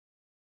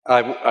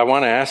I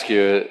want to ask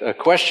you a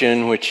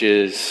question, which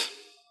is,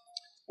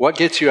 what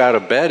gets you out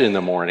of bed in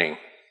the morning?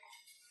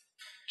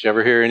 Did you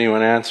ever hear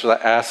anyone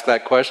ask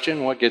that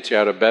question? What gets you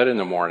out of bed in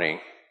the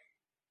morning?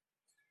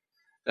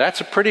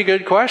 That's a pretty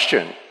good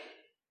question,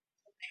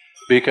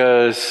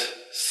 because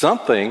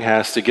something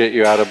has to get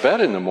you out of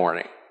bed in the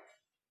morning.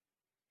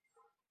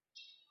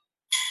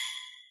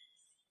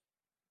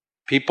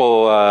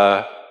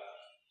 People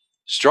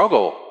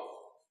struggle.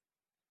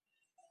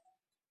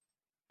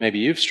 Maybe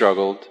you've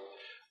struggled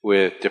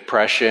with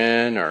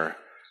depression or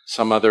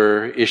some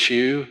other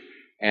issue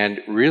and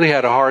really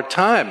had a hard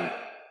time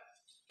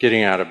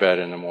getting out of bed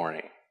in the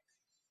morning.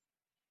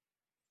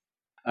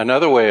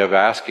 Another way of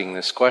asking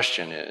this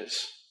question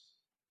is,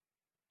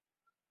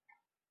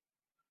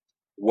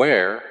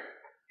 where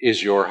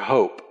is your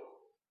hope?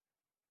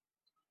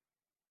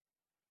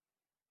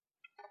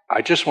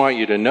 I just want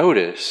you to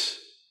notice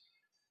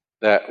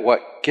that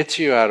what gets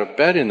you out of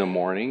bed in the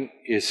morning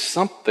is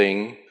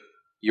something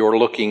you're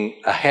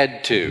looking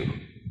ahead to,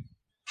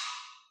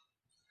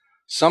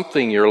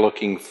 something you're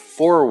looking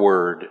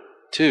forward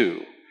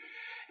to.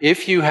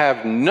 If you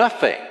have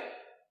nothing,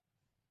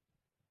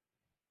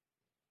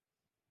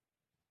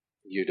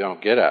 you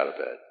don't get out of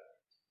bed.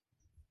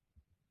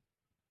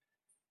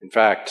 In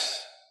fact,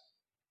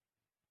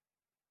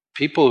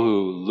 people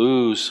who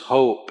lose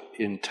hope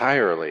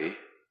entirely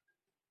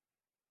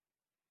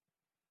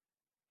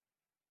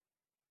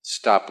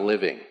stop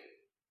living.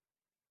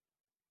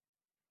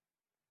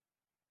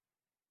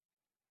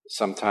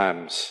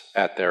 Sometimes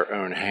at their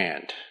own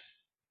hand.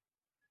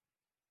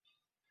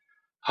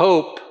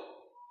 Hope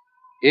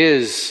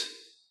is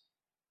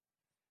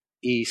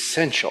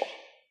essential.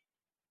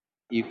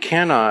 You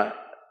cannot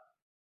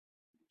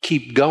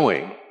keep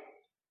going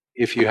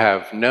if you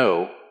have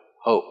no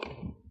hope.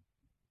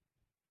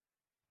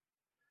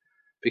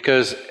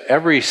 Because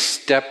every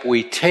step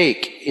we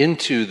take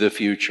into the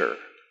future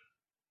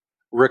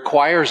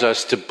requires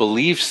us to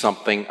believe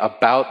something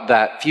about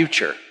that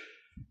future.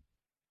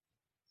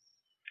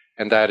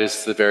 And that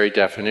is the very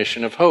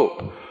definition of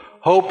hope.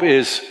 Hope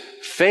is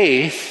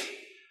faith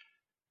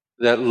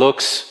that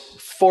looks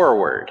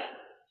forward.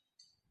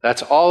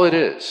 That's all it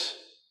is.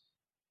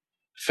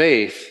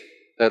 Faith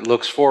that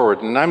looks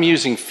forward. And I'm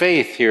using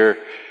faith here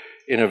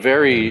in a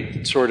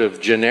very sort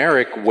of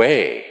generic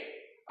way.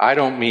 I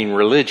don't mean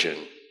religion.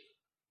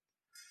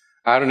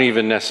 I don't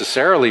even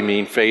necessarily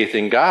mean faith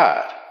in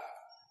God.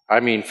 I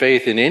mean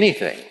faith in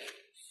anything.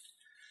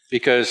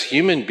 Because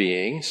human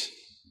beings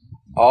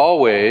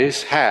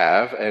always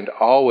have and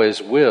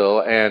always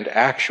will and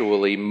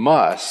actually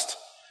must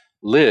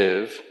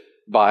live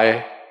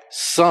by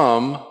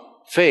some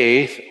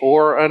faith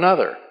or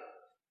another.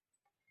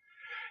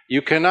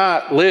 You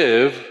cannot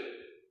live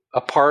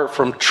apart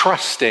from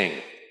trusting.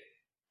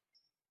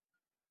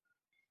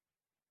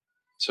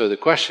 So the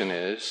question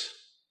is,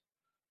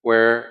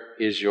 where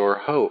is your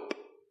hope?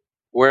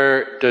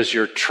 Where does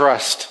your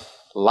trust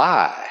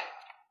lie?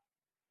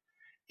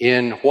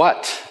 In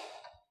what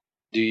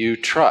do you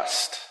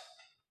trust?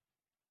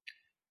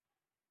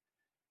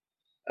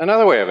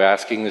 Another way of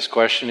asking this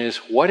question is,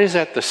 what is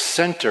at the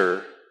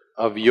center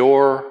of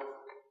your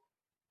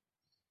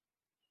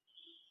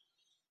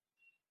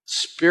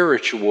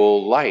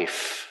spiritual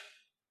life?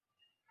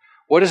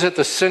 What is at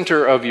the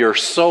center of your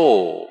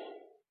soul?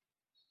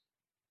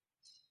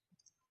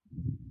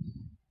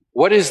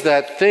 What is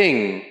that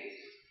thing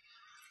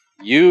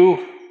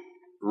you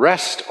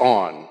rest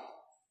on?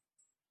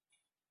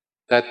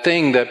 That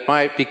thing that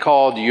might be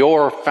called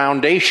your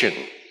foundation.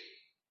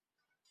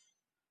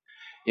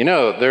 You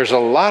know, there's a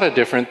lot of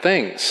different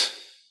things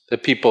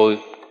that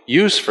people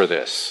use for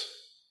this.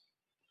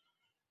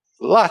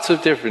 Lots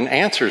of different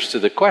answers to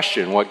the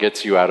question, what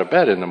gets you out of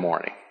bed in the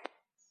morning?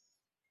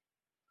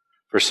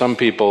 For some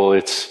people,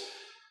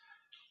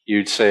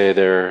 you'd say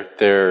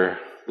their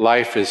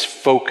life is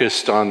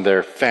focused on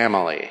their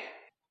family,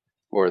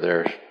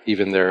 or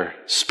even their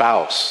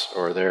spouse,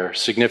 or their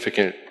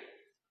significant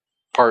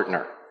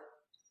partner.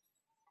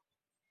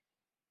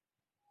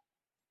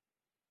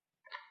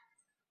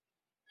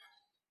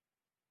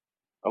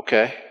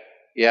 Okay,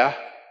 yeah,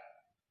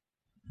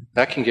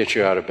 that can get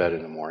you out of bed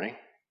in the morning.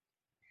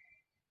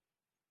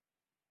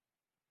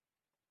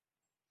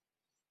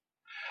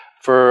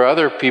 For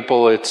other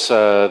people, it's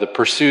the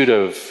pursuit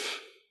of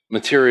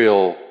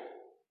material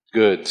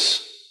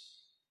goods.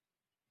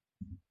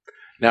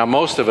 Now,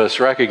 most of us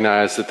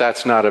recognize that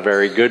that's not a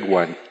very good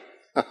one.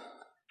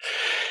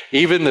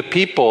 Even the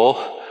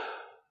people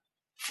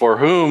for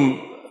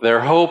whom their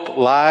hope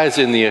lies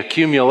in the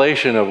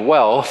accumulation of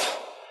wealth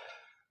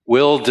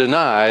will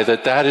deny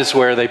that that is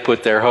where they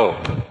put their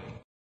hope.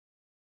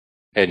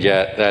 And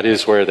yet, that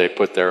is where they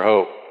put their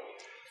hope.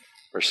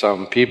 For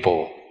some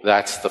people,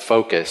 that's the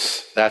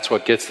focus. That's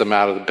what gets them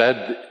out of the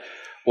bed.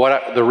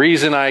 The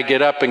reason I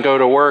get up and go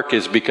to work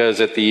is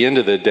because at the end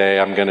of the day,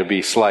 I'm going to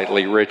be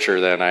slightly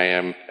richer than I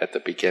am at the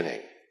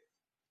beginning.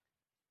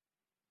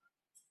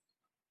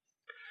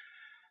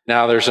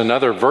 Now, there's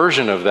another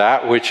version of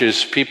that, which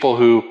is people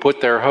who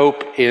put their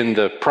hope in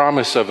the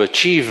promise of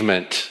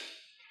achievement.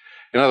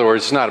 In other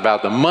words, it's not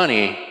about the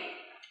money,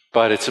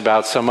 but it's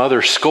about some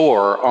other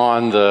score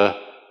on the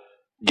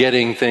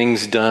getting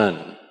things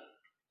done,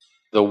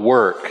 the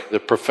work, the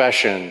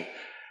profession,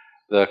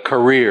 the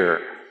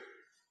career.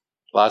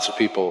 Lots of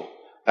people,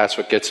 that's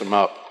what gets them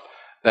up.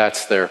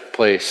 That's their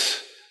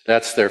place.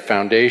 That's their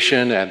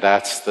foundation, and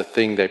that's the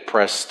thing they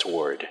press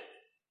toward.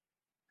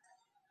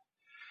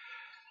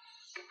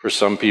 For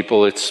some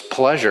people, it's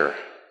pleasure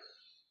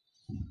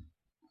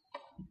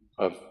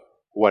of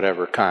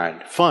whatever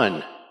kind.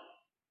 Fun.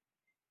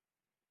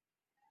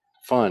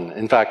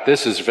 In fact,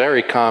 this is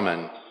very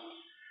common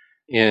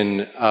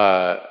in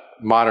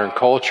modern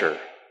culture.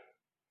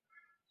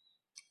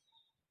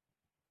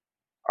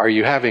 Are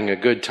you having a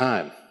good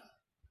time?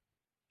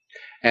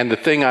 And the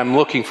thing I'm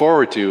looking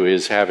forward to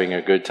is having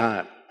a good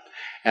time.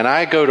 And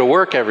I go to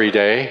work every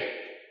day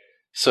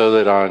so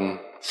that on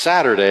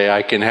Saturday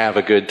I can have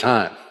a good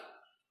time.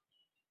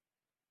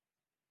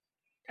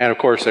 And of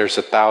course, there's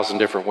 1,000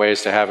 different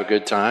ways to have a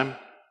good time.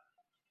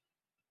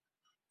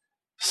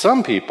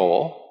 Some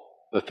people,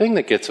 the thing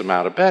that gets them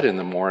out of bed in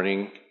the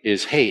morning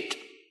is hate.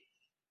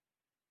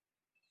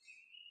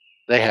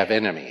 They have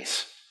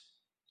enemies.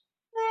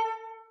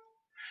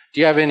 Do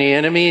you have any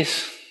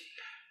enemies?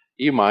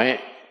 You might.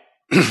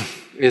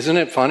 Isn't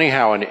it funny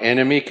how an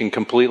enemy can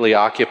completely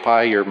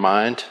occupy your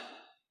mind?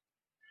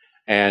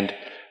 And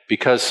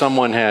because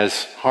someone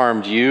has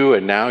harmed you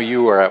and now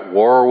you are at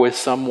war with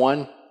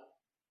someone,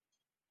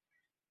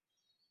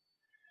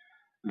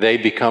 they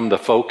become the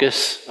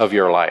focus of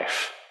your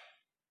life.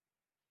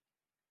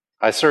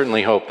 I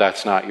certainly hope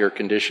that's not your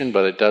condition,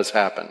 but it does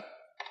happen.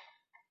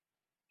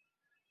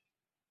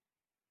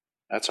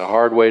 That's a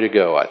hard way to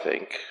go, I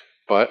think.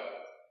 But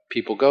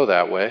people go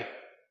that way.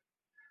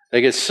 They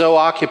get so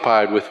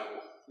occupied with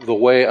the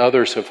way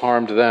others have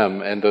harmed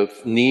them and the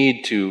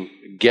need to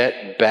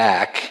get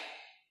back.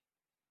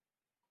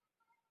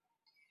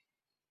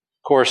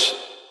 Of course,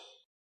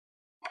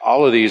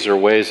 all of these are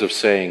ways of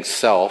saying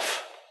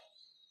self.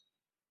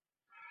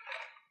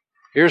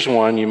 Here's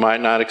one you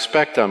might not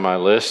expect on my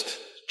list: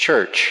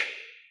 church.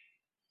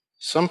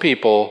 Some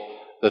people,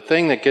 the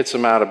thing that gets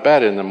them out of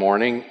bed in the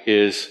morning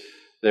is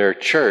their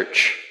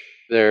church,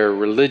 their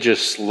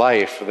religious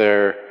life,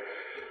 their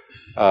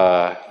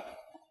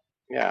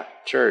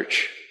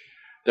church.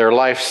 Their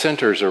life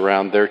centers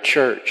around their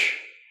church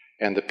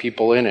and the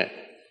people in it.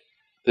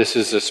 This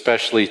is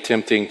especially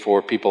tempting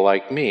for people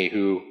like me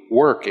who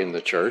work in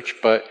the church,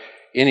 but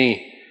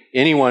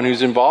anyone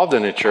who's involved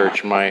in a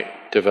church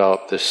might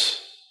develop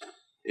this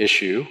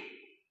issue.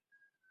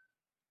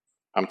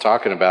 I'm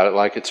talking about it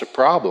like it's a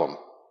problem.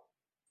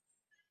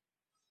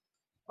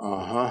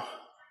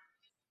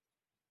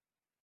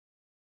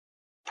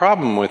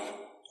 Problem with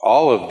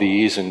all of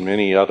these and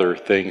many other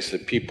things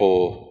that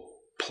people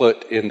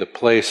put in the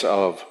place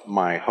of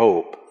my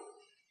hope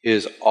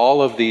is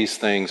all of these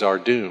things are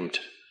doomed.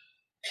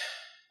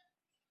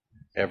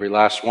 Every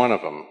last one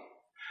of them.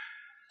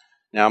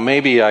 Now,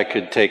 maybe I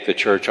could take the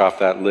church off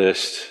that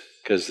list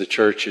because the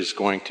church is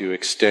going to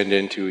extend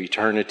into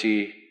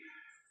eternity.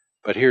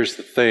 But here's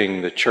the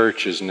thing, the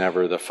church is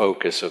never the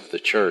focus of the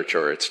church,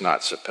 or it's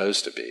not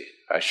supposed to be.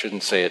 I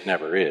shouldn't say it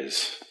never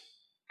is.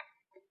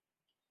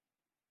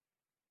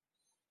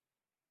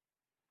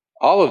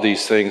 All of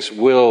these things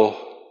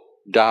will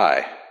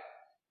die.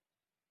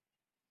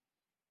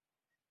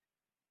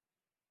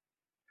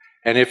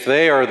 And if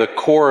they are the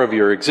core of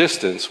your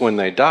existence when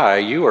they die,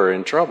 you are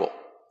in trouble.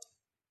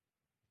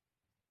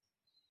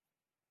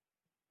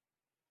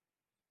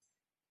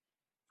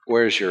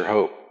 Where's your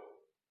hope?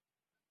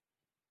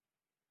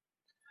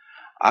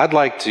 I'd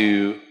like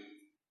to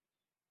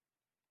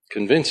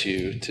convince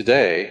you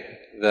today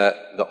that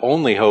the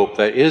only hope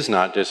that is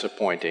not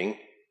disappointing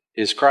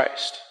is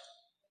Christ.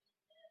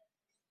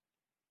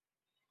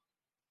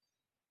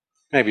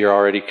 Maybe you're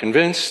already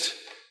convinced.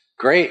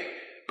 Great.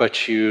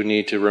 But you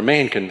need to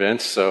remain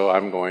convinced, so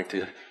I'm going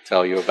to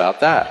tell you about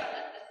that.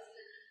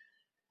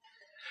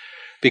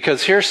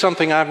 Because here's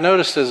something I've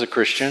noticed as a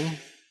Christian.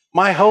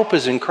 My hope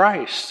is in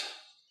Christ.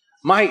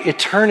 My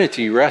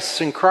eternity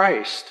rests in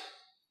Christ.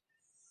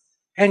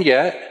 And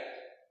yet,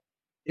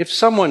 if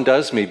someone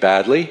does me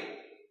badly,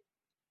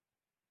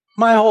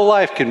 my whole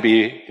life can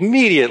be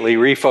immediately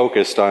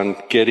refocused on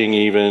getting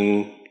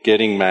even,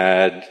 getting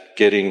mad,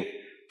 getting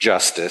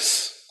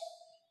justice.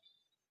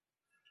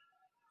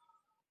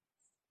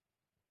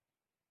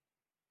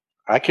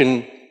 I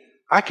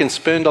can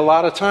spend a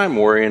lot of time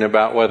worrying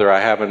about whether I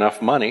have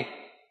enough money.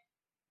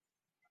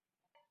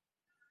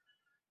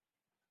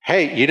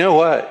 Hey, you know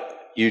what?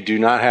 You do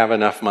not have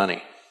enough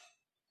money.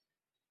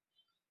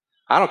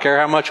 I don't care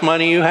how much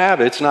money you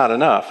have, it's not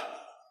enough.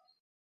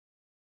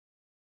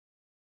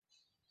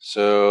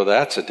 So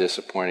that's a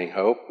disappointing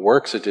hope.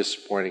 Work's a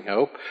disappointing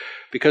hope,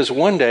 because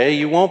one day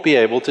you won't be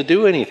able to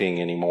do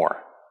anything anymore.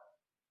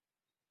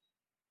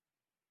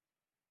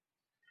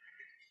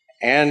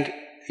 And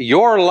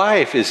your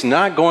life is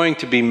not going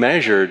to be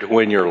measured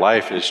when your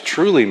life is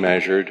truly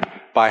measured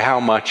by how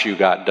much you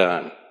got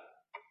done.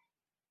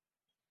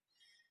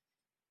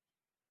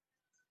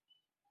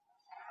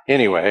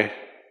 Anyway,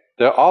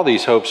 All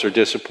these hopes are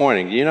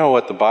disappointing. You know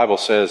what the Bible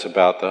says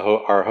about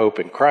our hope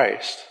in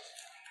Christ?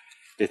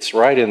 It's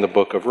right in the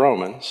book of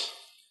Romans,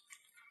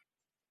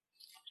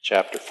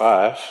 chapter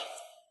 5.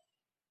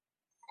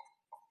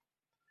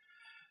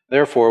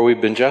 Therefore,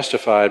 we've been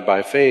justified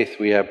by faith.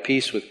 We have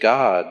peace with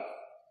God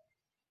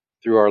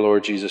through our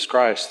Lord Jesus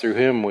Christ. Through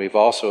him we've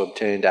also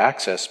obtained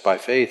access by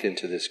faith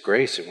into this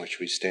grace in which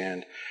we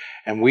stand.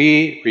 And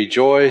we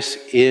rejoice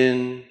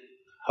in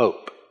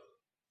hope.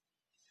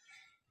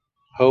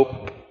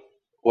 Hope.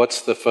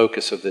 What's the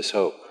focus of this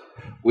hope?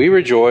 We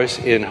rejoice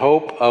in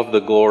hope of the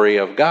glory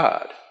of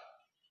God.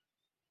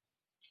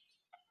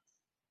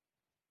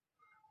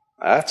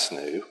 That's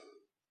new.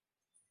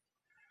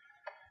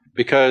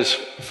 Because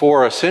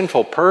for a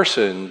sinful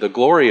person, the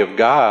glory of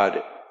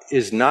God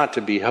is not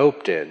to be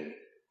hoped in,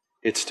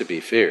 it's to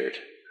be feared.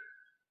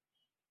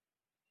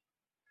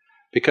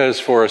 Because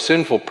for a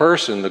sinful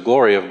person, the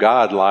glory of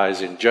God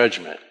lies in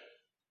judgment.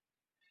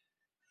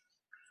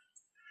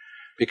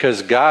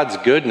 Because God's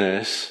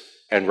goodness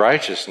and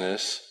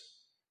righteousness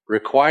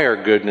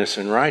require goodness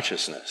and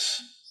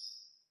righteousness.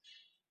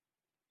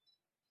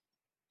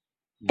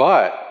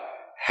 But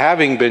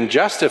having been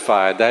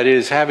justified, that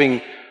is,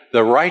 having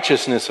the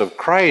righteousness of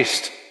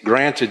Christ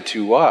granted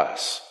to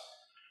us,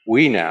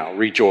 we now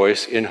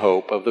rejoice in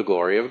hope of the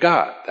glory of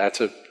God.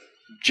 That's a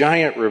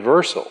giant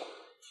reversal.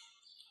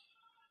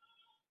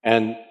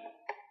 And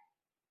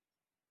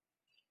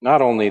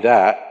not only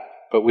that,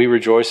 but we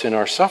rejoice in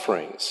our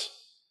sufferings,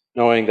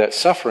 knowing that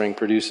suffering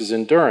produces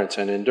endurance,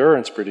 and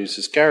endurance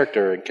produces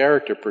character, and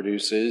character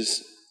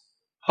produces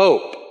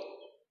hope.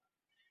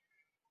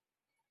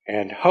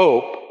 And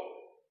hope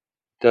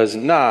does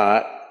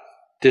not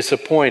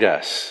disappoint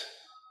us,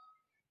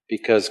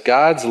 because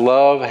God's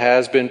love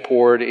has been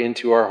poured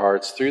into our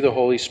hearts through the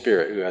Holy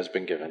Spirit who has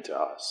been given to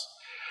us.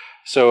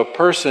 So a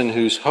person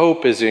whose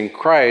hope is in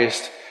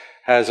Christ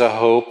has a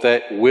hope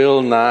that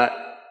will not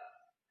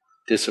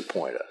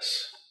disappoint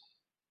us.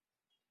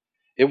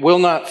 It will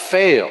not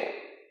fail.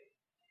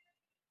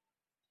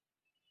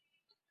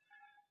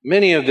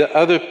 Many of the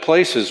other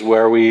places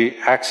where we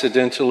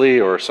accidentally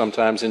or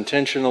sometimes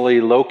intentionally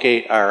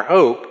locate our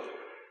hope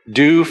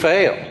do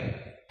fail.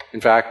 In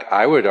fact,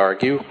 I would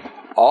argue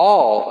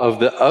all of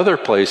the other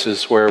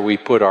places where we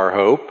put our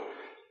hope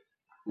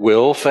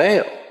will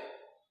fail.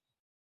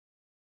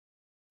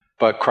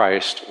 But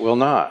Christ will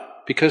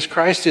not. Because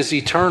Christ is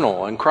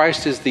eternal, and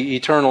Christ is the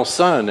eternal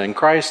Son, and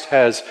Christ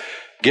has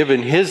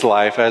given his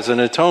life as an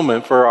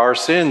atonement for our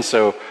sins.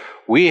 So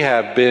we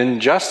have been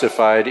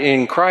justified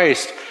in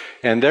Christ,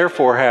 and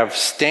therefore have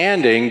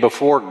standing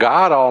before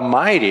God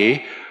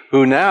Almighty,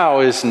 who now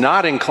is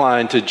not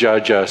inclined to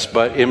judge us,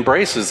 but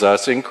embraces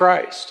us in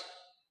Christ.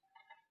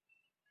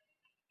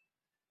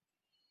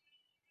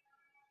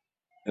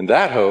 And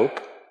that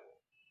hope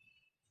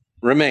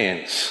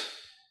remains.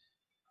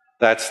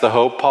 That's the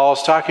hope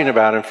Paul's talking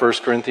about in 1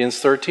 Corinthians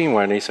 13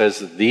 when he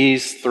says,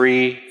 these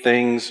three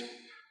things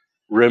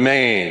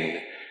remain.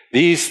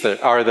 These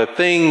are the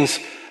things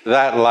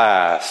that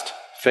last.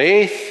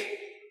 Faith,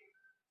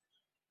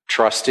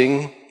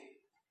 trusting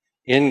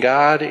in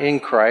God in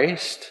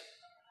Christ.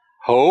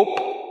 Hope,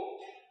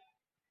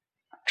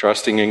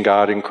 trusting in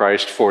God in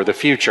Christ for the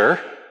future.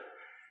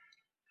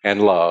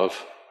 And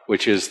love,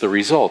 which is the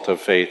result of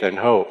faith and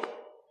hope.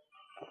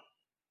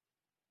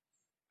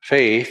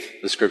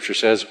 Faith, the scripture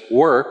says,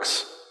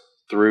 works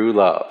through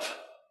love.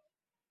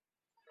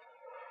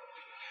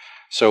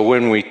 So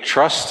when we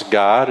trust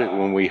God,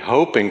 when we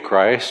hope in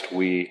Christ,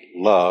 we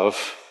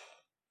love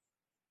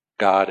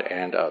God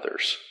and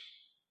others.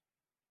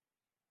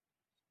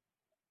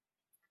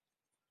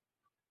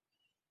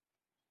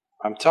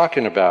 I'm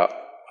talking about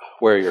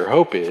where your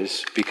hope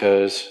is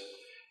because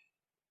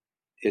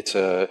it's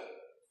a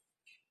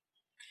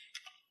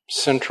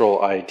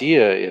central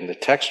idea in the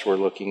text we're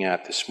looking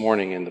at this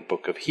morning in the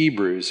book of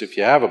Hebrews. If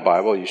you have a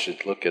Bible, you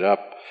should look it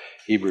up,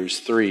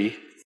 Hebrews 3.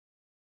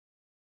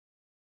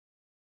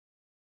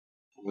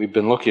 We've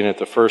been looking at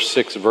the first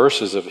 6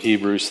 verses of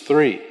Hebrews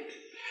 3,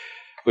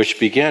 which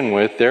begin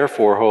with,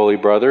 therefore, holy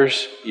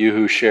brothers, you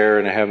who share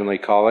in a heavenly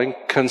calling,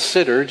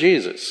 consider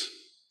Jesus.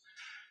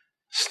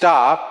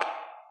 Stop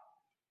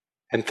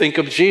and think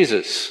of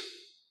Jesus.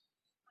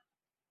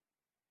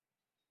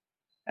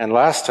 And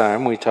last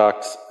time we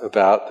talked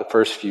about the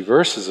first few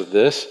verses of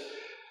this,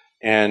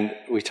 and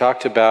we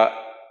talked about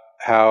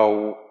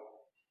how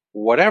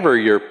whatever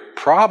your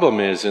problem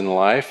is in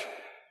life,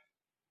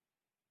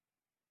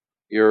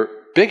 your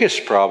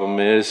biggest problem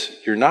is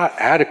you're not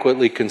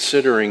adequately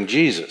considering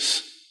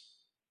Jesus.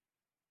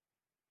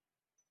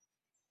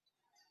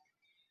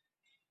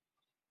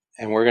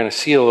 And we're going to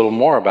see a little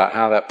more about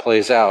how that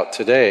plays out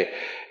today.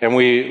 And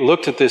we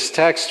looked at this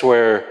text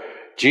where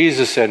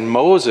Jesus and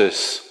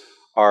Moses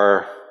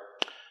are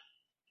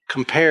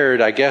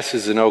compared, I guess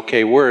is an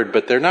okay word,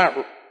 but they're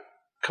not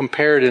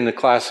compared in the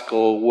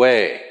classical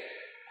way.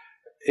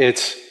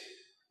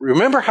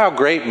 Remember how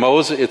great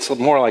Moses, it's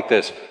more like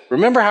this.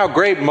 Remember how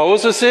great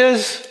Moses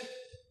is?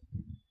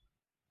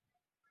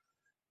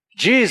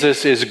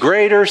 Jesus is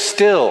greater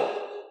still.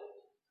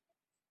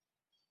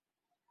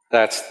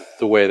 That's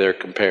the way they're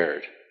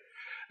compared.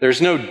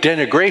 There's no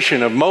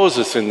denigration of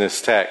Moses in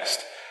this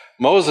text.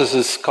 Moses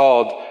is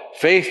called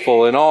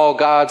faithful in all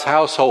God's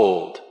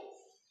household.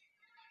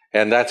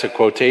 And that's a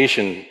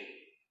quotation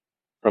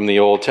from the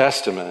Old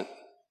Testament,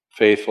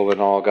 faithful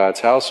in all God's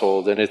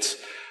household. And it's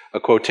a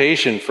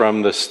quotation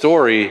from the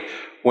story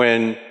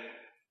when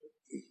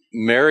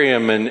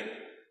Miriam and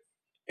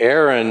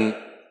Aaron,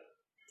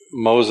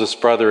 Moses'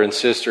 brother and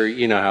sister,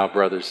 you know how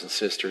brothers and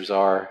sisters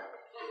are.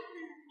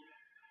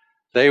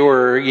 They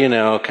were,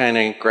 kind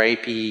of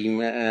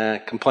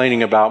gripey,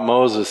 complaining about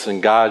Moses,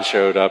 and God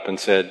showed up and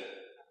said,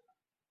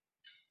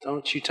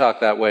 "Don't you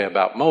talk that way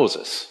about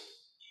Moses.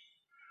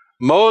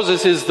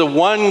 Moses is the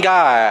one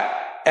guy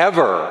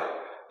ever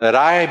that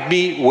I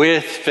meet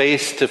with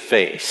face to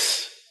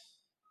face."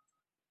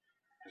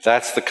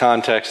 That's the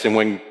context in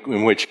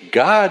which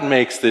God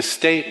makes this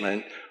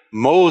statement,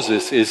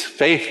 Moses is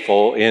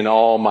faithful in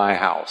all my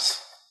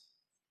house.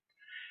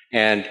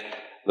 And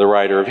the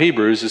writer of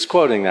Hebrews is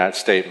quoting that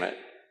statement.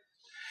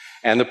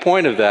 And the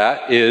point of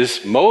that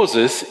is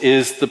Moses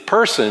is the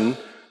person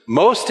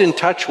most in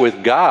touch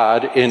with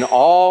God in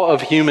all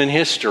of human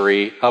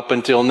history up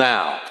until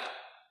now.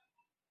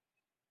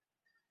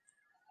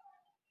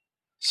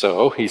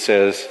 So he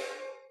says,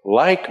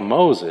 like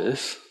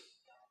Moses,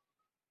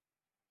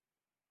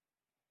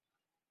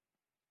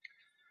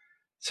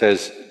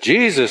 says,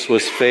 Jesus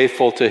was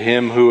faithful to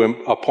him who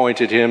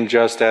appointed him,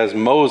 just as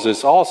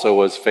Moses also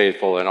was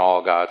faithful in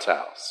all God's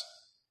house.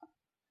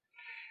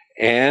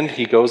 And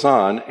he goes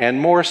on,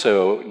 and more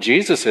so,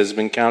 Jesus has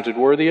been counted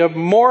worthy of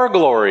more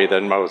glory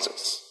than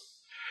Moses.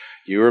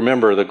 You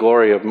remember the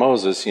glory of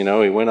Moses, he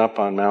went up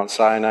on Mount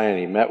Sinai and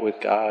he met with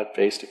God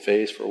face to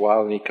face for a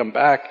while, and he'd come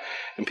back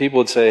and people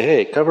would say,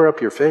 "Hey, cover up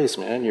your face,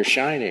 man, you're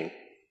shining."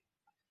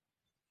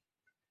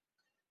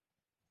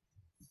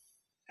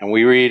 And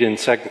we read in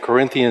 2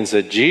 Corinthians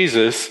that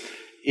Jesus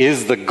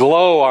is the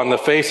glow on the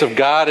face of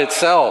God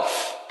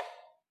itself.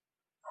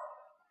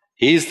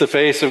 He's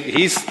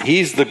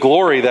the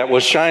glory that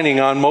was shining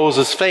on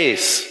Moses'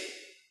 face.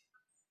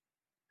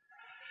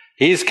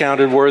 He's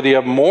counted worthy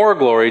of more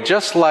glory,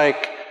 just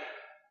like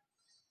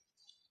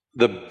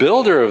the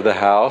builder of the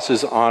house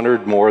is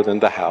honored more than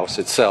the house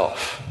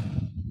itself.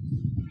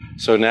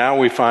 So now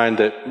we find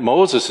that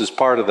Moses is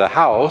part of the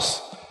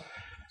house,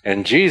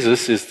 and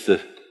Jesus is the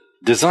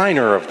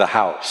designer of the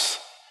house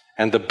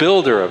and the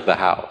builder of the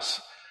house.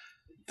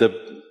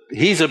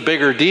 He's a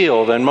bigger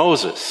deal than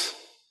Moses.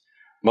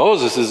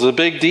 Moses is a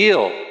big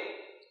deal,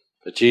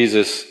 but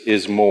Jesus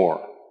is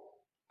more.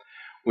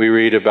 We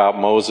read about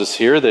Moses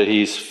here that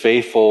he's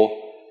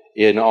faithful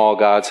in all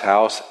God's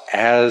house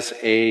as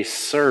a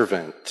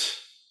servant.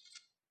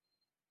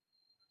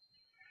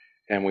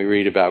 And we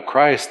read about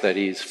Christ that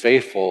he's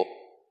faithful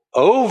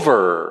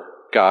over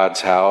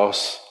God's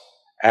house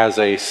as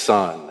a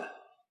son.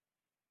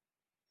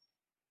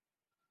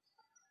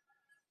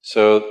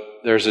 So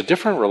there's a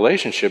different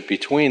relationship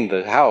between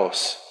the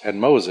house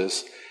and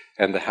Moses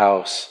and the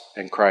house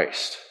and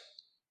Christ.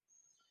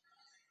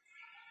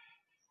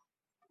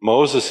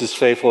 Moses is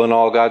faithful in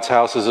all God's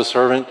house as a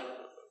servant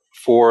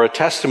for a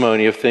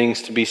testimony of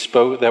things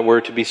that were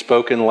to be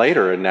spoken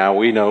later. And now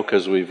we know,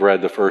 because we've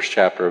read the first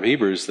chapter of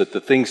Hebrews, that the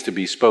things to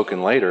be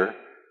spoken later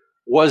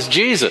was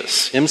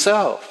Jesus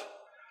himself.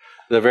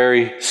 The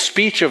very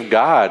speech of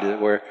God,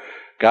 where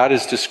God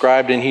is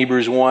described in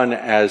Hebrews 1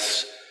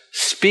 as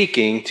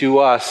speaking to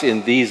us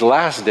in these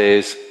last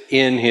days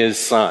in his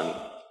Son.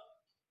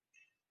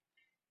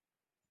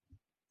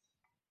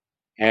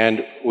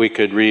 And we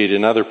could read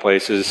in other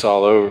places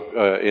all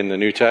over in the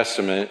New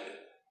Testament,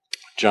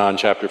 John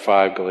chapter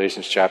 5,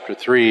 Galatians chapter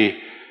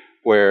 3,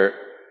 where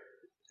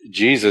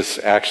Jesus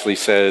actually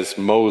says,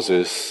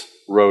 Moses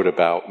wrote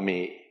about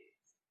me.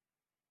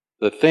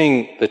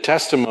 The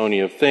testimony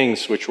of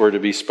things which were to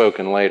be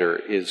spoken later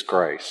is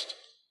Christ.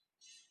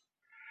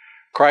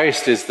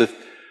 Christ is the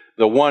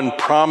one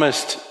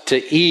promised to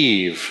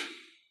Eve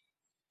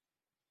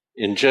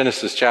in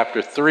Genesis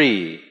chapter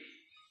 3.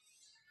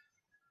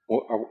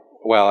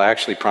 Well,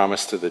 actually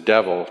promised to the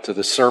devil, to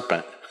the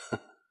serpent.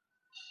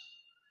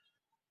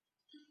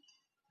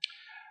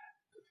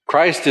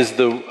 Christ is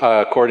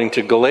according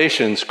to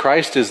Galatians,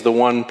 Christ is the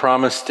one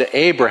promised to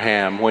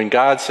Abraham when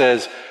God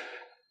says,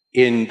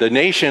 "In the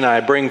nation I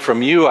bring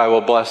from you, I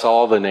will bless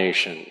all the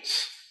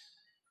nations."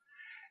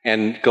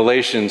 And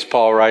Galatians,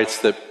 Paul writes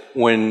that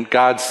when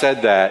God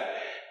said that,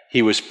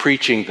 he was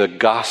preaching the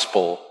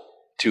gospel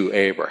to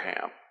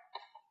Abraham.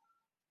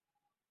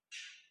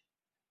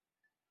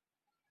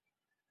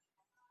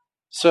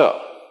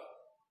 So,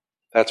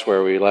 that's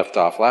where we left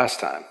off last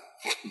time.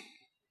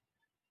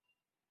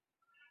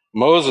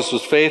 Moses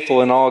was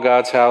faithful in all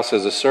God's house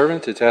as a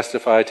servant to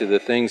testify to the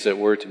things that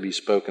were to be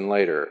spoken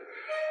later.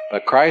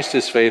 But Christ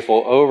is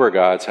faithful over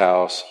God's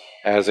house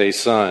as a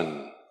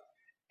son.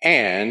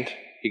 And,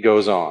 he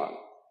goes on,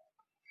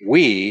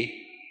 we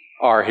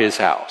are his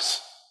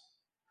house.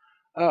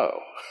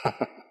 Oh.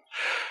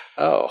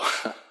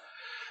 Oh.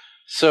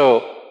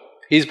 So,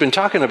 he's been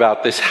talking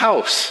about this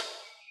house.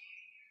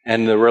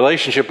 and the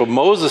relationship of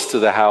Moses to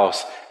the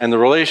house, and the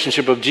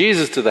relationship of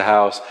Jesus to the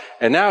house.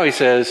 And now he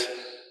says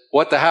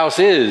what the house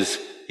is.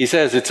 He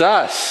says it's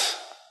us.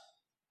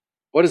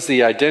 What is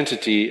the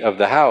identity of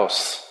the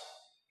house?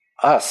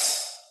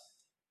 Us.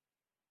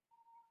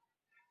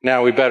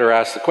 Now we better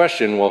ask the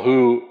question, well,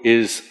 who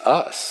is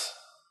us?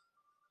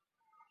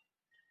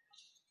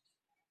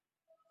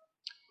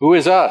 Who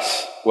is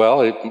us?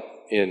 Well,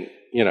 in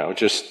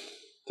just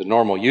the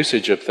normal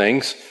usage of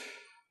things,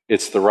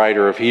 it's the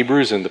writer of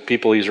Hebrews and the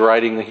people he's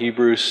writing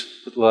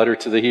the letter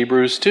to the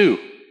Hebrews to.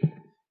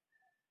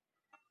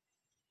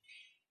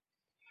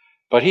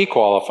 But he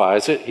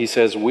qualifies it. He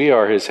says, we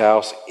are his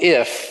house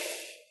if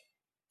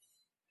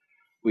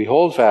we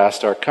hold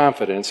fast our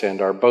confidence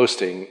and our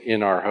boasting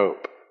in our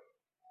hope.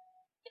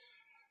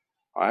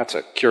 Well, that's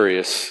a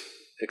curious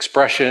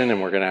expression,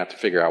 and we're going to have to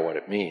figure out what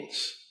it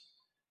means.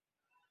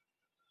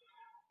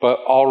 But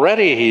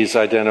already he's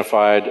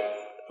identified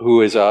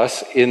who is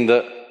us in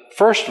the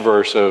first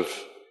verse of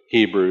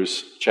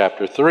Hebrews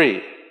chapter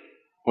 3,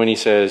 when he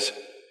says,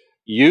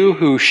 you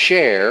who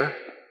share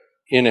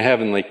in a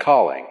heavenly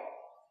calling.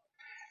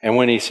 And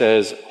when he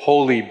says,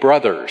 holy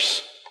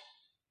brothers.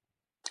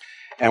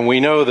 And we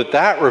know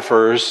that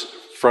refers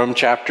from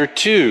chapter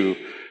 2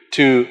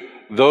 to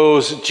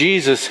those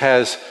Jesus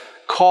has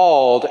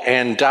called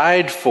and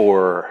died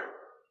for,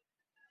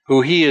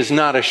 who he is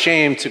not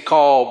ashamed to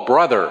call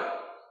brother.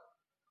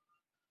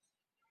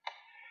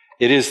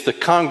 It is the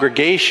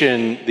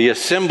congregation, the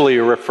assembly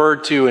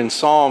referred to in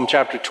Psalm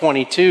chapter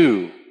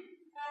 22,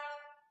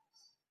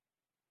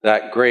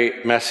 that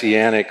great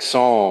messianic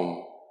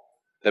psalm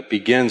that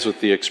begins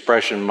with the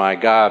expression, my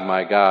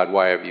God,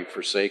 why have you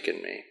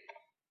forsaken me?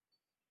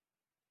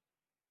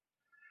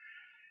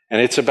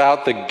 And it's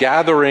about the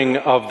gathering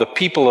of the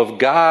people of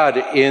God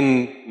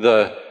in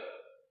the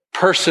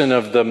person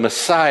of the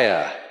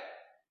Messiah,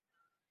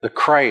 the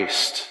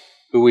Christ,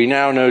 who we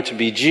now know to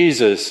be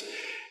Jesus.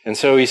 And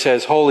so he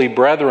says, holy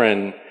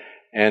brethren,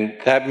 and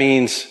that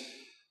means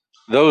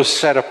those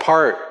set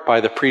apart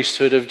by the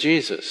priesthood of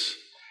Jesus.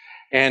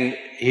 And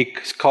he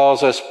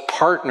calls us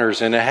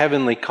partners in a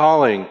heavenly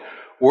calling.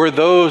 We're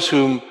those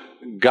whom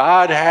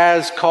God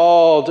has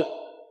called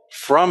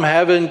from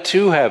heaven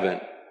to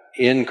heaven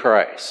in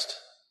Christ.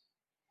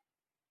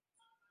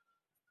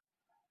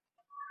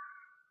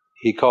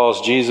 He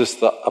calls Jesus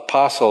the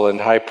apostle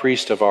and high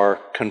priest of our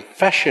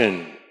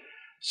confession.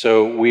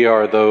 So we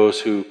are those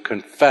who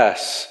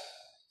confess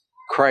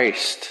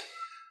Christ,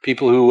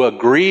 people who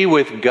agree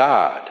with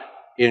God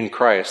in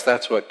Christ.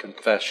 That's what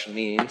confess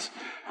means.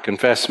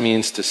 Confess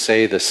means to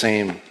say the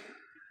same.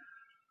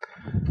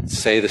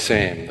 Say the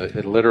same.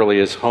 It literally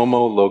is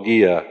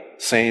homologia,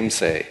 same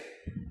say.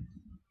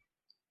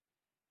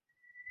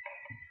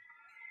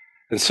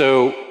 And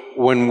so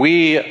when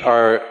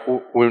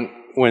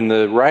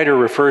the writer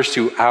refers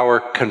to our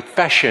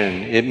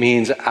confession, it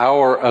means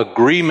our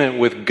agreement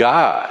with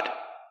God.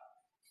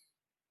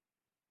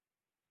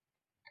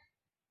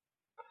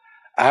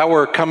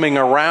 Our coming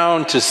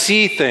around to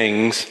see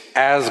things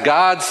as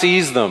God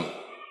sees them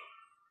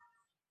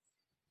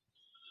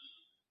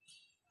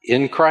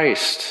in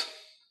Christ.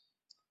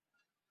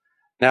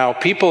 Now,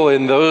 people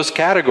in those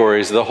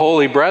categories, the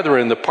holy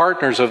brethren, the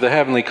partners of the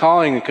heavenly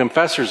calling, the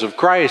confessors of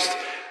Christ,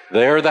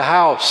 they're the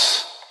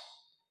house.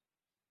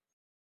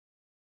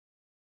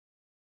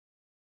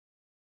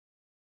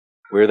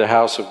 We're the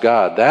house of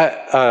God.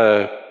 That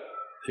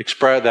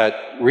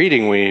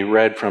reading we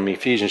read from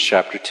Ephesians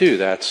chapter 2,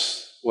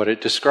 that's what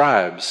it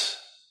describes.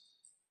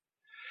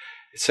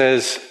 It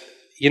says,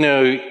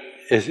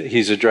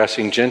 he's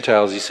addressing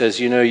Gentiles. He says,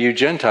 you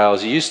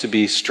Gentiles, you used to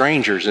be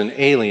strangers and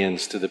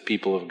aliens to the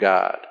people of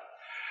God.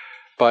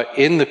 But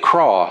in the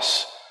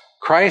cross,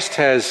 Christ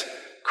has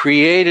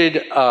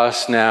created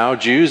us now,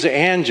 Jews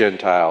and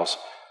Gentiles,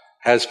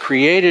 has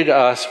created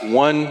us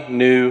one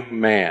new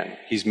man.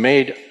 He's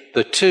made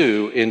the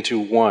two into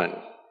one.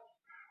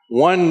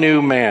 One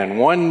new man,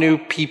 one new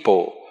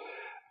people,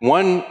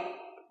 one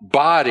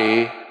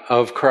body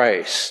of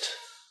Christ.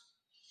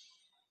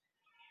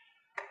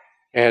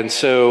 And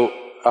so,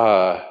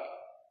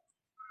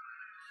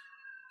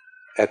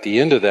 at the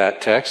end of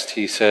that text,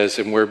 he says,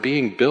 and we're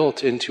being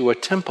built into a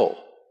temple,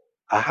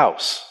 a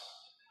house,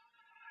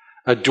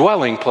 a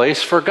dwelling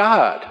place for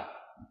God.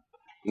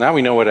 Now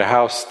we know what a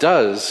house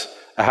does.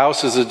 A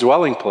house is a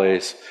dwelling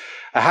place.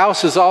 A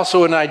house is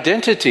also an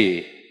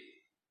identity.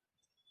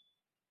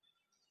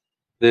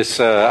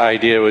 This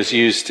idea was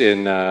used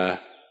in the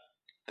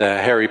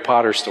Harry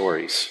Potter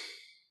stories,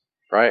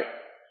 right?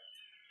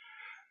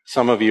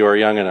 Some of you are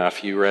young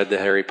enough, you read the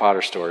Harry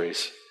Potter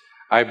stories.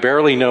 I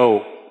barely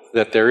know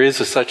that there is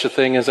such a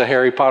thing as a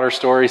Harry Potter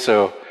story,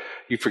 so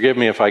you forgive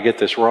me if I get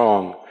this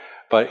wrong.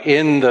 But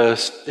in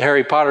the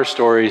Harry Potter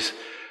stories,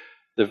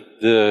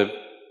 the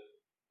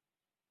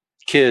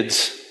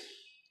kids,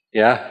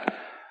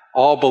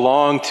 all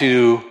belong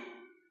to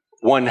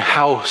one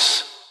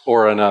house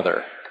or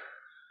another.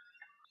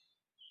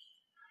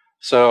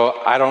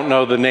 So I don't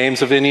know the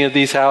names of any of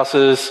these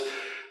houses,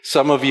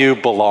 Some of you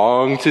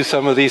belong to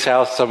some of these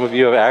houses. Some of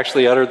you have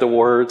actually uttered the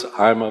words,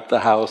 I'm of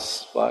the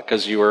house,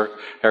 because you were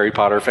Harry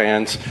Potter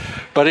fans.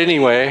 But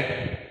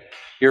anyway,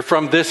 you're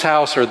from this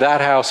house or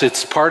that house.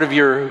 It's part of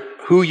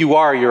who you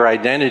are, your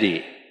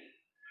identity.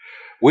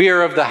 We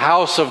are of the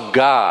house of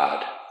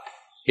God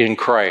in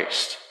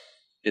Christ.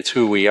 It's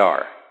who we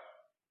are.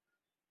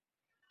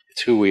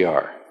 It's who we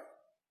are.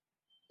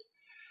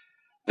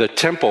 The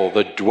temple,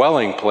 the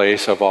dwelling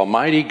place of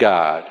Almighty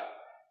God,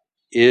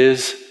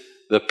 is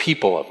the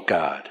people of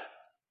God.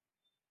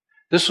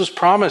 This was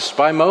promised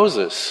by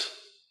Moses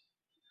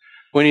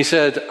when he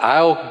said,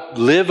 I'll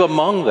live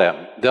among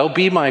them. They'll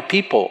be my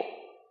people.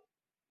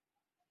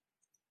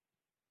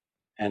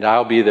 And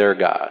I'll be their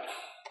God.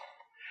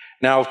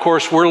 Now, of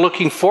course, we're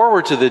looking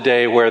forward to the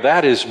day where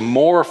that is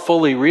more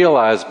fully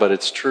realized, but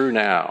it's true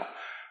now.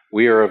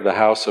 We are of the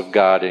house of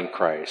God in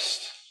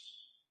Christ.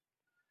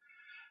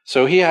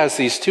 So he has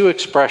these two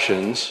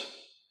expressions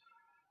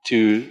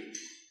to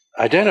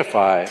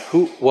identify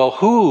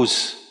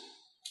who's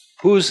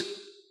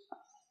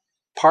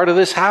part of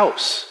this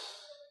house.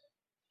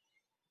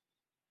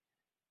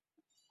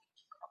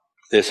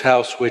 This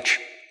house which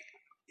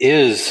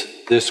is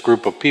this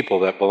group of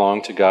people that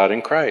belong to God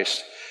in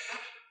Christ.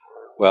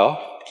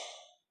 Well,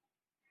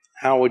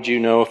 how would you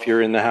know if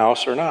you're in the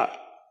house or not?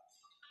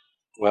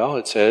 Well,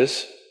 it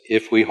says,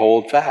 if we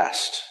hold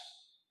fast.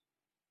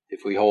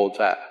 If we hold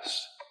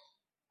fast.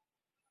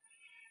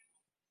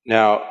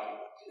 Now,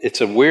 it's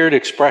a weird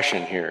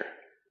expression here.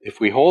 If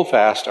we hold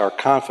fast our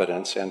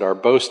confidence and our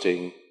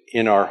boasting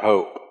in our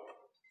hope.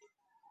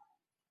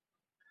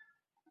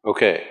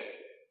 Okay.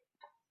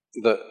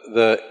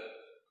 The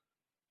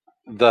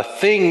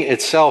thing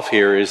itself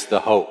here is the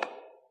hope.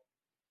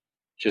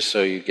 Just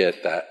so you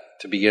get that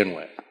to begin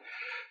with.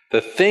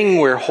 The thing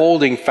we're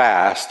holding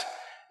fast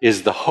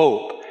is the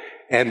hope.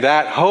 And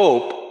that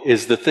hope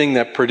is the thing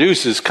that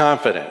produces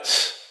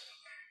confidence.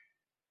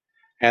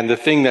 And the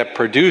thing that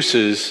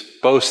produces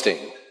boasting,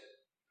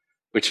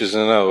 which is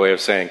another way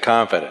of saying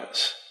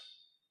confidence.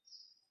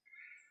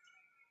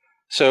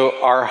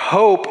 So our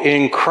hope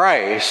in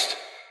Christ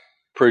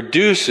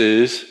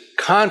produces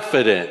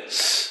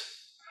confidence.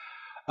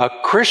 A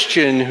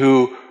Christian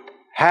who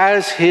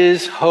has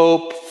his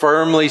hope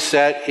firmly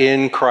set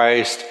in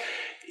Christ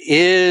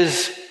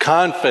is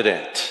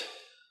confident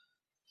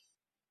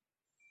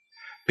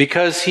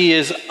because he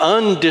is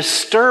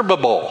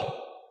undisturbable.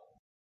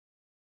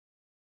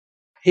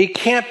 He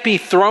can't be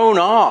thrown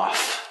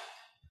off,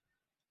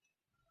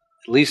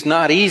 at least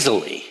not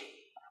easily.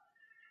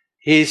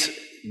 He's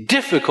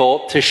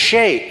difficult to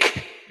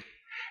shake.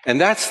 And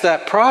that's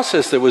that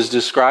process that was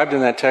described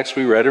in that text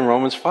we read in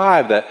Romans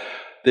 5, that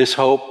this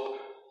hope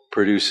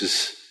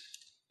produces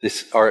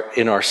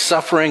in our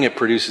suffering, it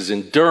produces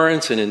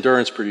endurance, and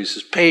endurance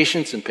produces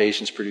patience, and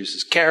patience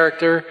produces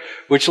character,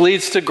 which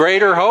leads to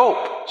greater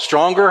hope,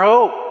 stronger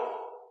hope,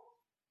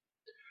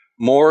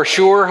 more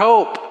sure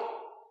hope.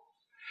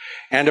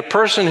 And a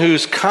person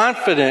who's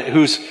confident,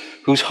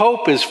 whose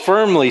hope is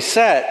firmly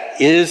set,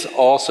 is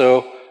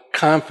also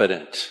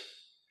confident.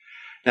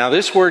 Now,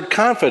 this word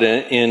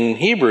confident in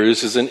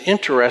Hebrews is an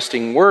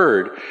interesting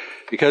word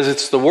because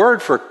it's the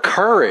word for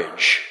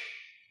courage.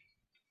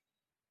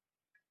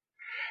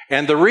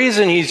 And the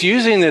reason he's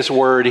using this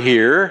word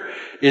here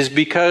is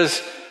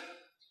because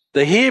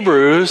the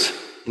Hebrews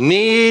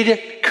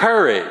need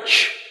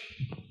courage.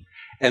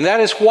 And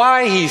that is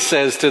why he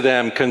says to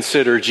them,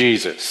 consider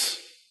Jesus.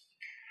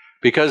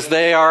 Because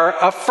they are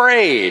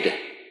afraid.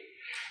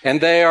 And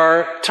they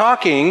are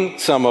talking,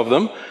 some of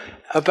them,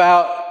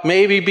 about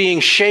maybe being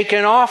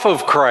shaken off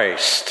of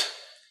Christ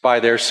by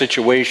their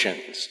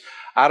situations.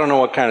 I don't know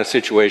what kind of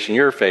situation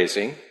you're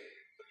facing.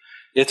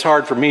 It's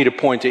hard for me to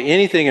point to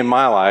anything in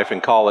my life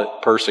and call it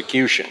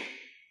persecution.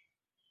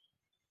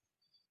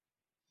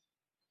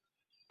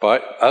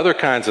 But other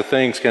kinds of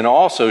things can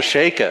also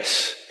shake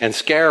us and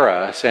scare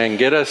us and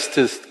get us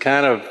to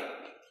kind of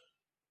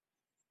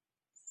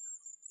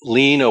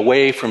lean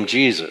away from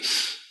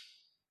Jesus,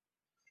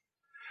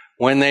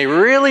 when they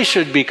really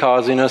should be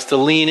causing us to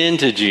lean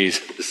into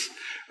Jesus,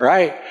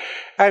 right?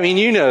 I mean,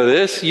 you know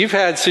this. You've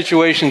had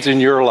situations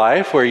in your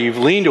life where you've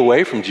leaned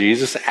away from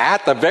Jesus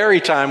at the very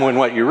time when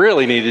what you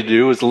really need to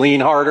do is lean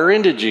harder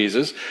into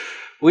Jesus.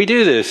 We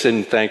do this,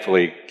 and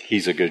thankfully,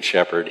 he's a good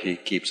shepherd. He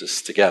keeps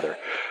us together.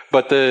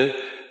 But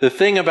the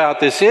thing about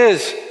this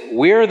is,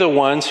 we're the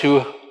ones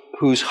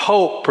whose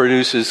hope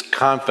produces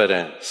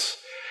confidence.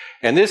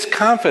 And this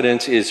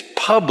confidence is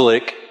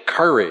public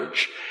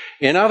courage.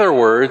 In other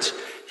words,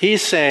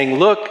 he's saying,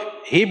 look,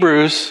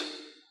 Hebrews,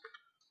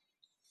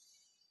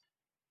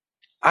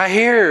 I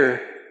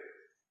hear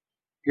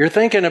you're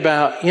thinking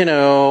about,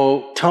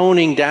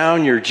 toning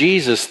down your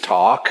Jesus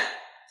talk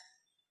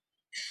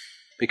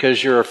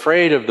because you're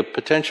afraid of the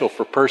potential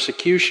for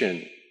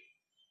persecution.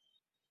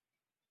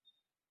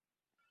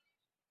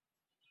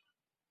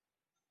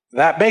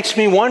 That makes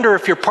me wonder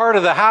if you're part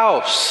of the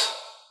house.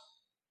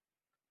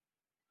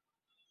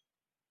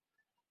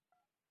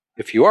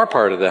 If you are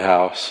part of the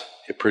house,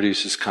 it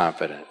produces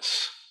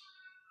confidence.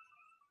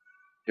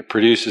 It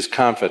produces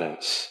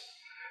confidence.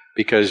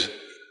 Because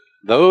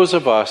those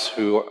of us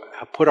who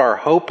put our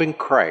hope in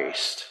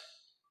Christ,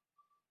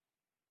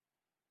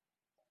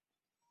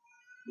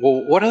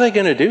 well, what are they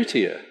going to do to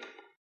you?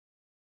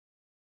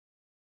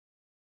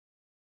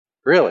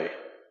 Really?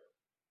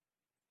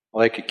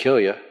 Well, they could kill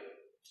you.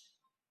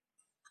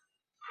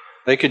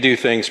 They could do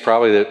things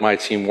probably that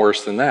might seem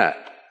worse than that.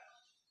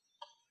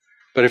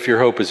 But if your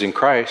hope is in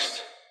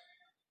Christ,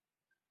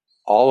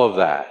 all of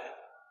that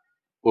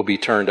will be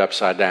turned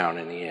upside down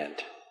in the end.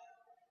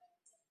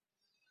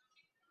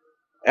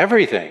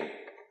 Everything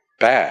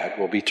bad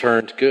will be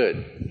turned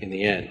good in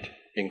the end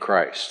in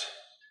Christ.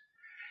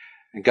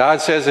 And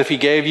God says if He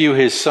gave you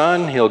His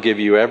Son, He'll give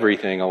you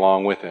everything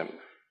along with Him.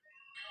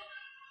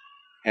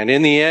 And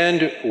in the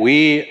end,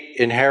 we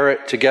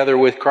inherit together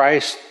with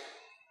Christ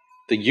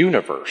the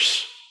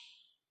universe.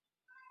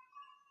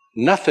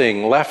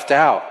 Nothing left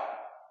out.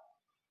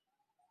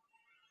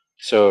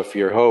 So if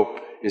your hope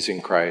is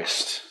in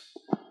Christ,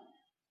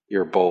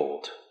 you're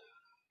bold.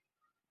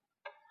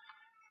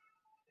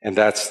 And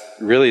that's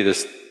really the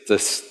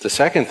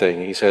second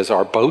thing. He says,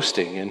 our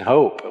boasting in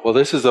hope. Well,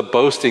 this is a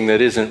boasting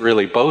that isn't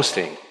really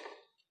boasting.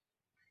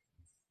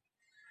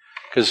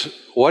 Because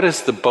what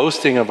is the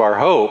boasting of our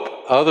hope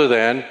other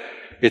than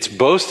it's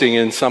boasting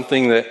in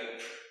something that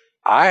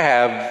I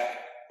have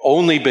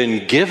only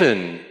been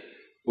given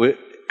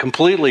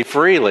completely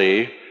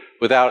freely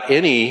without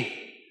any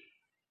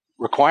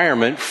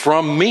requirement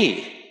from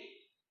me.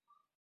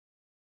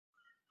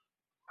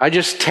 I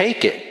just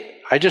take it.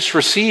 I just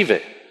receive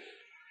it.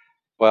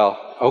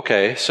 Well,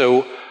 okay,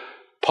 so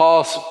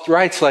Paul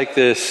writes like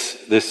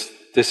this. This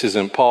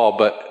isn't Paul,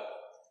 but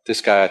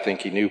this guy, I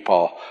think he knew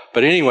Paul.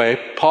 But anyway,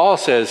 Paul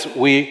says,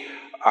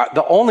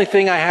 the only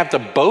thing I have to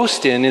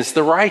boast in is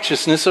the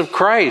righteousness of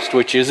Christ,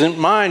 which isn't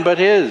mine, but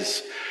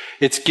His.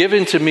 It's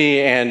given to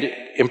me and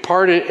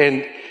imparted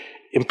and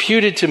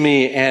imputed to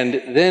me,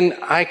 and then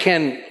I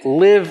can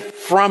live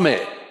from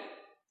it.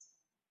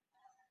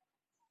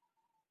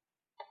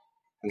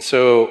 And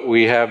so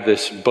we have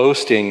this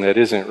boasting that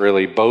isn't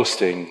really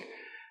boasting.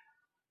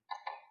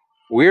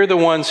 We're the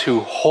ones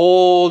who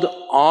hold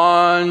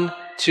on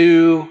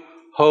to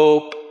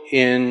hope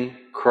in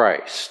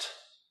Christ.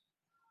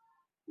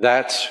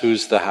 That's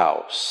who's the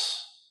house.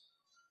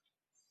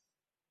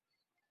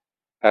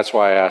 That's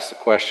why I asked the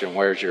question,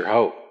 where's your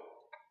hope?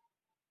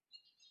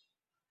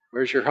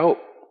 Where's your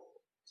hope?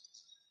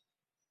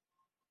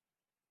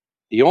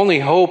 The only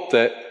hope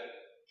that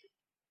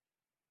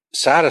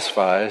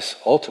satisfies,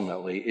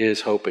 ultimately,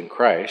 is hope in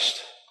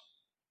Christ.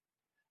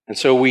 And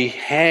so we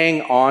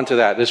hang on to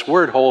that. This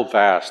word hold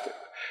fast,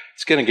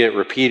 it's going to get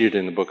repeated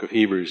in the book of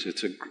Hebrews.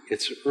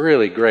 It's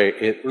really great.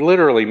 It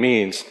literally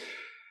means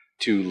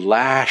to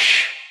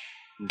lash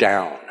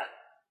down.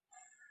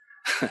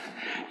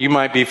 You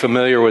might be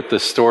familiar with the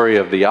story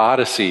of the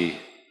Odyssey.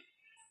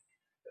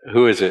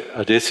 Who is it?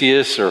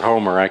 Odysseus or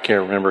Homer? I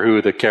can't remember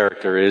who the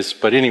character is.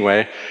 But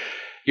anyway,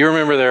 you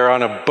remember they're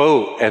on a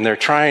boat and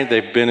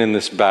they've been in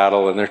this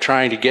battle and they're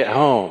trying to get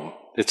home.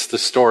 It's the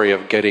story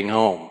of getting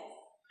home,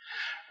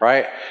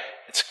 right?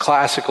 It's a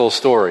classical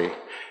story.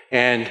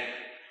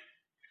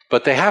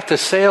 But they have to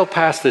sail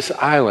past this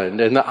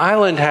island, and the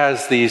island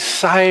has these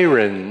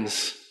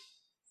sirens,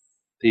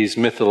 these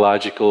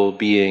mythological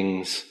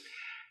beings,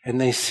 and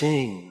they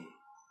sing.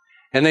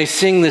 And they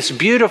sing this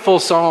beautiful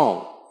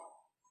song.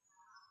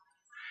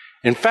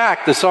 In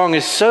fact, the song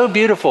is so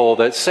beautiful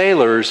that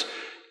sailors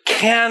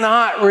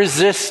cannot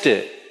resist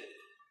it.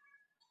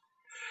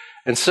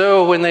 And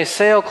so when they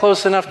sail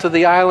close enough to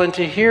the island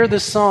to hear the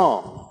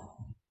song,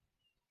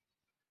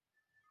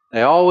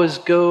 they always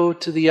go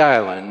to the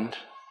island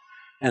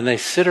and they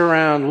sit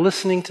around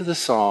listening to the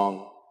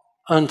song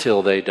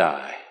until they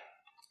die.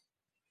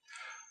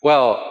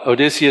 Well,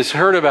 Odysseus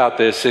heard about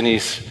this and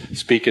he's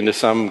speaking to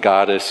some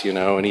goddess,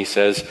 and he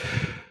says,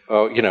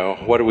 oh,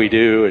 what do we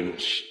do?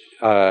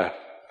 And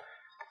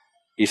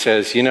he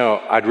says,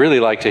 I'd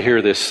really like to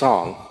hear this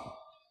song.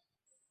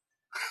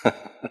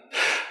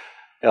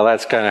 Well,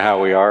 that's kind of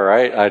how we are,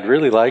 right? I'd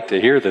really like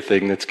to hear the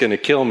thing that's going to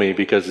kill me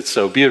because it's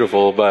so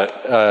beautiful,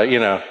 but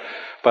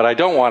I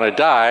don't want to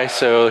die.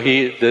 So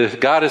the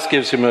goddess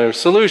gives him a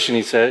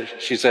solution.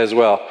 She says,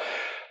 well,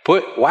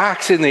 put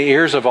wax in the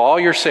ears of all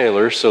your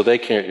sailors so they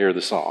can't hear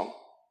the song.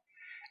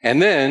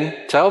 And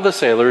then tell the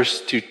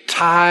sailors to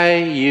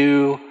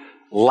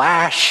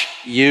lash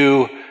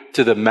you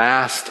to the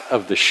mast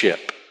of the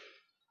ship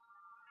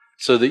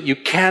so that you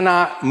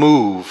cannot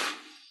move.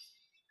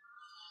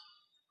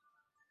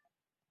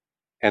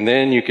 And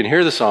then you can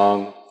hear the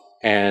song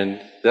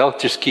and they'll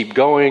just keep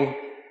going.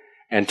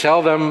 And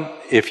tell them,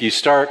 if you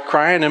start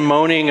crying and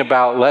moaning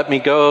about let me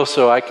go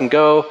so I can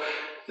go,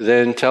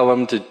 then tell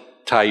them to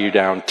tie you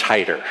down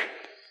tighter.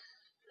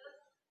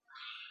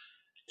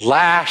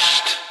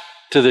 Lashed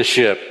to the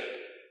ship.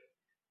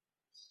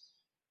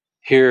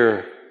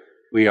 Here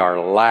we are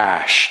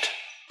lashed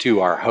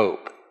to our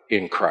hope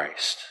in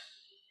Christ.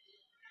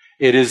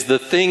 It is the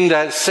thing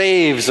that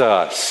saves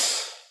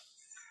us.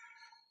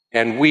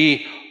 And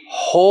we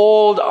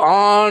hold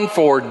on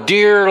for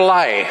dear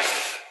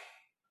life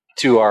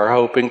to our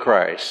hope in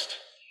Christ.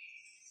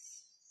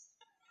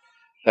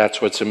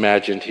 That's what's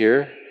imagined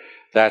here.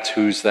 That's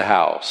who's the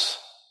house.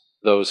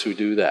 Those who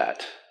do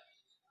that.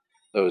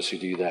 Those who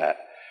do that.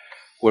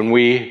 When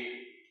we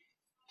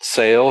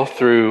sail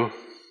through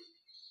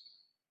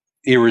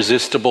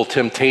irresistible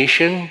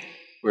temptation,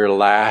 we're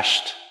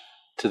lashed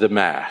to the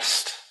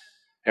mast,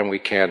 and we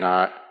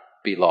cannot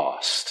be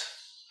lost.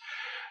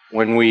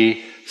 When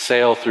we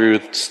sail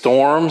through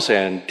storms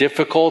and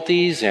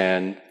difficulties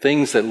and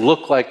things that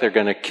look like they're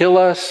going to kill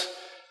us,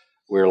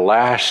 we're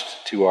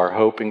lashed to our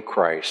hope in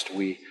Christ.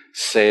 We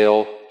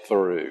sail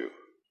through.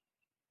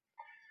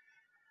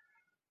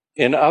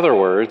 In other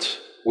words,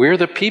 we're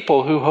the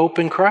people who hope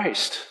in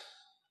Christ.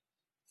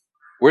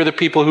 We're the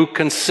people who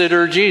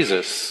consider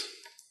Jesus.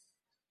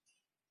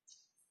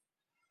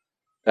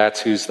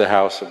 That's who's the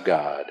house of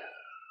God.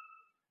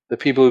 The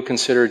people who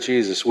consider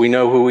Jesus. We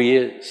know who he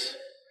is.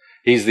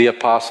 He's the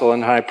apostle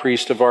and high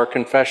priest of our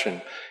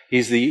confession.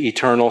 He's the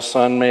eternal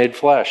Son made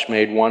flesh,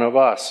 made one of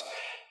us.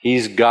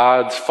 He's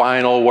God's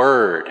final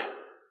word.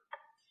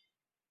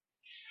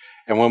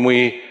 And when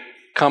we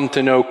come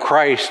to know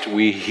Christ,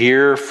 we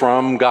hear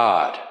from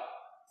God.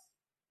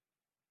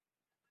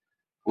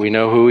 We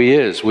know who he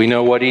is. We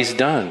know what he's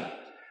done.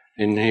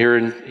 And here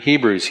in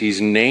Hebrews,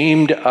 he's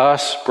named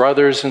us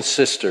brothers and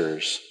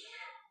sisters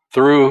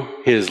through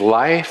his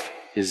life,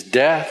 his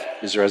death,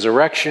 his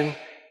resurrection,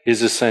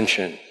 his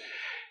ascension.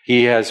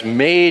 He has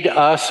made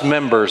us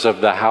members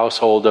of the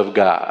household of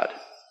God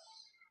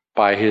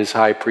by his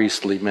high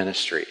priestly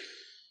ministry.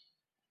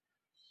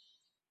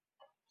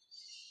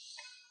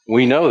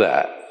 We know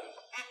that.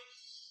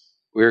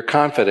 We're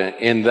confident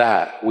in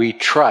that. We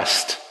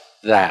trust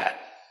that.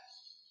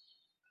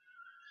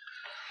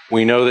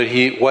 We know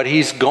that what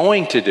he's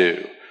going to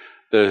do.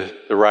 The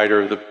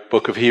writer of the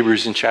book of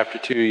Hebrews in chapter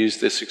 2 used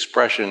this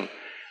expression.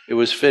 It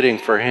was fitting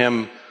for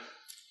him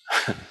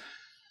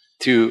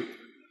to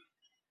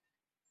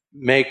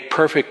make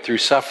perfect through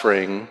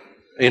suffering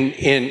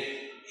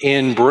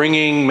in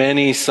bringing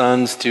many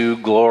sons to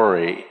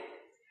glory,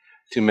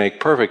 to make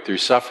perfect through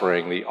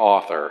suffering the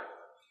author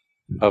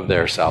of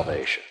their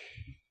salvation.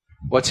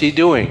 What's he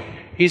doing?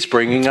 He's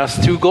bringing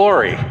us to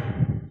glory.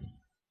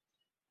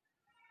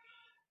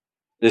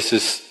 This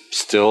is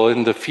still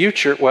in the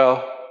future.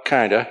 Well,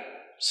 kind of.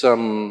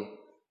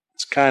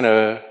 It's kind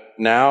of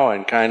now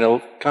and kind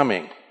of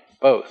coming.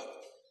 Both.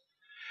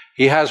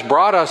 He has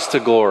brought us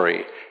to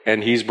glory,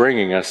 and he's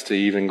bringing us to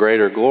even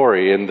greater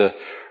glory in the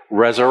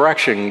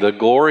resurrection, the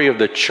glory of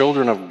the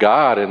children of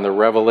God in the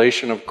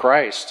revelation of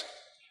Christ,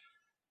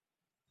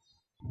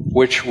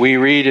 which we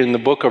read in the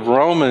book of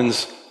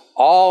Romans,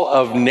 all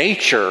of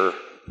nature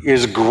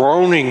is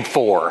groaning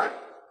for.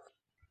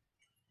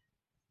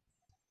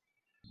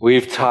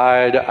 We've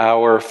tied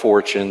our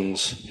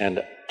fortunes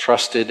and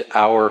trusted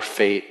our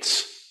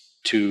fates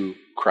to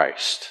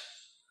Christ.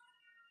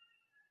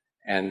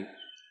 And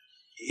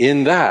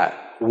in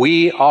that,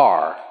 we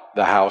are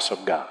the house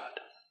of God.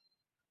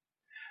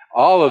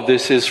 All of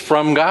this is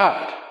from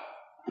God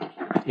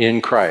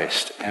in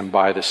Christ and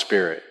by the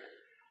Spirit.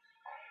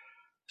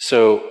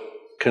 So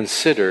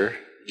consider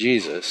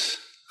Jesus.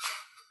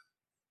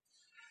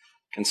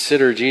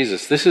 Consider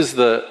Jesus. This is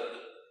the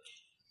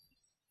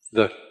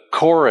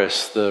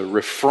chorus, the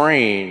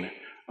refrain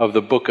of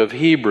the book of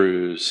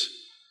Hebrews.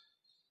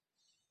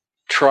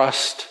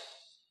 Trust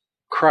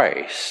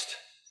Christ.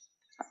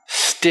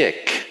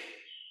 Stick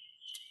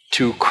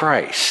to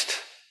Christ.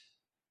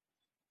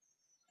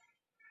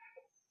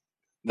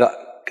 The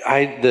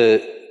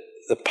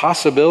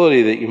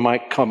possibility that you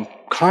might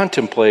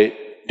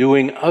contemplate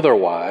doing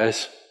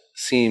otherwise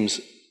seems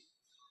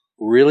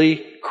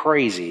really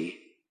crazy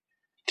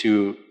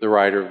to the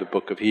writer of the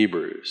book of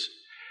Hebrews.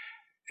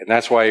 And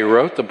that's why he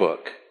wrote the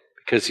book,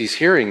 because he's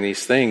hearing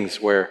these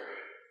things where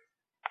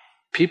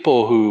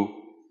people who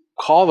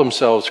call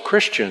themselves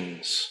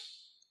Christians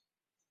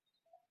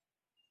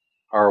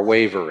are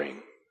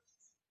wavering.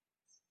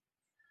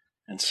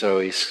 And so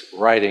he's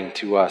writing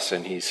to us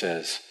and he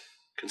says,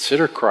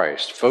 consider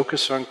Christ,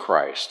 focus on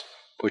Christ,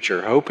 put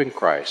your hope in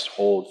Christ,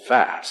 hold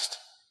fast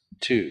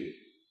to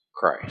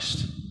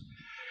Christ.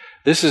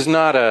 This is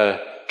not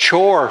a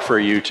chore for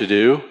you to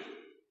do.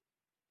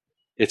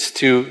 It's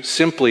to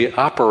simply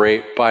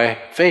operate by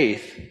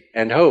faith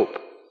and hope,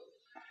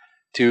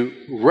 to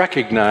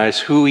recognize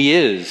who he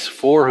is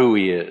for who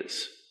he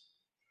is,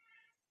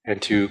 and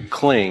to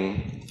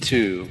cling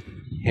to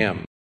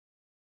him.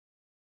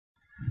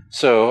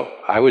 So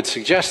I would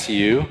suggest to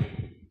you,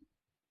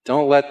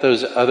 don't let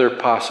those other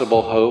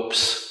possible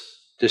hopes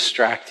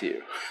distract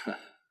you.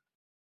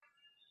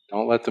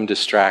 Don't let them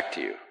distract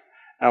you.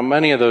 Now,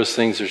 many of those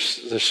things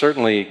they're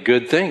certainly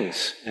good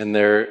things, and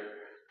they're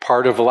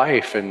part of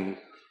life and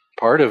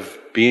part of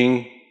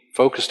being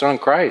focused on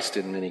Christ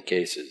in many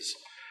cases.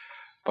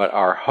 But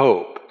our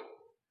hope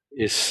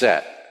is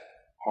set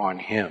on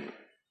him,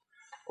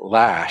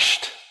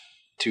 lashed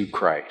to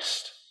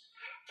Christ.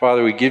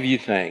 Father, we give you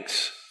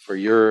thanks for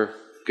your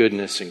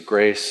goodness and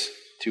grace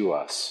to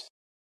us.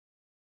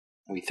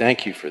 We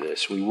thank you for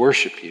this. We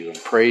worship you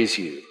and praise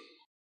you.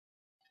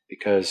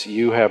 because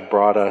you have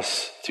brought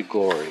us to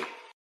glory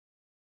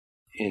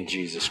in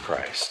Jesus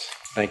Christ.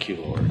 Thank you,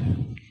 Lord.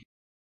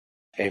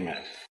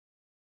 Amen.